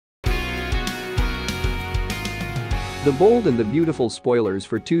The bold and the beautiful spoilers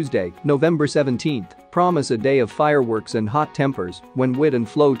for Tuesday, November 17th, promise a day of fireworks and hot tempers when Wyatt and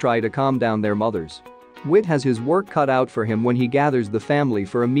Flo try to calm down their mothers. Wyatt has his work cut out for him when he gathers the family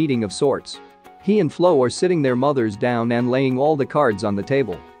for a meeting of sorts. He and Flo are sitting their mothers down and laying all the cards on the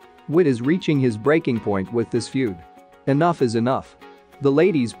table. Wyatt is reaching his breaking point with this feud. Enough is enough. The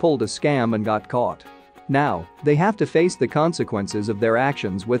ladies pulled a scam and got caught. Now, they have to face the consequences of their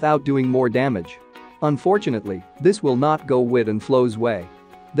actions without doing more damage. Unfortunately, this will not go Wyatt and Flo's way.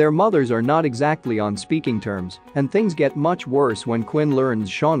 Their mothers are not exactly on speaking terms, and things get much worse when Quinn learns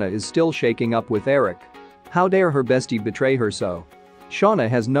Shauna is still shaking up with Eric. How dare her bestie betray her so? Shauna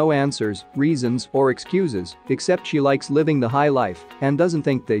has no answers, reasons, or excuses, except she likes living the high life and doesn't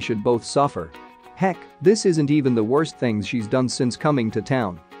think they should both suffer. Heck, this isn't even the worst things she's done since coming to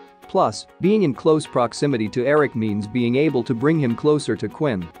town. Plus, being in close proximity to Eric means being able to bring him closer to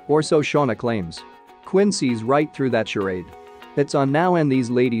Quinn, or so Shauna claims. Quinn sees right through that charade. It's on now and these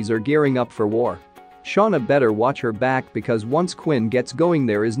ladies are gearing up for war. Shauna better watch her back because once Quinn gets going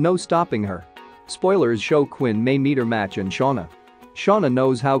there is no stopping her. Spoilers show Quinn may meet her match in Shauna. Shauna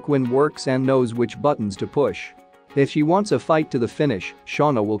knows how Quinn works and knows which buttons to push. If she wants a fight to the finish,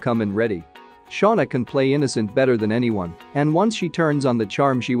 Shauna will come in ready. Shauna can play innocent better than anyone, and once she turns on the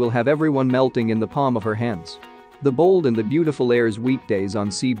charm she will have everyone melting in the palm of her hands. The Bold and the Beautiful airs weekdays on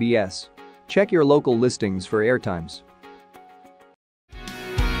CBS. Check your local listings for airtimes.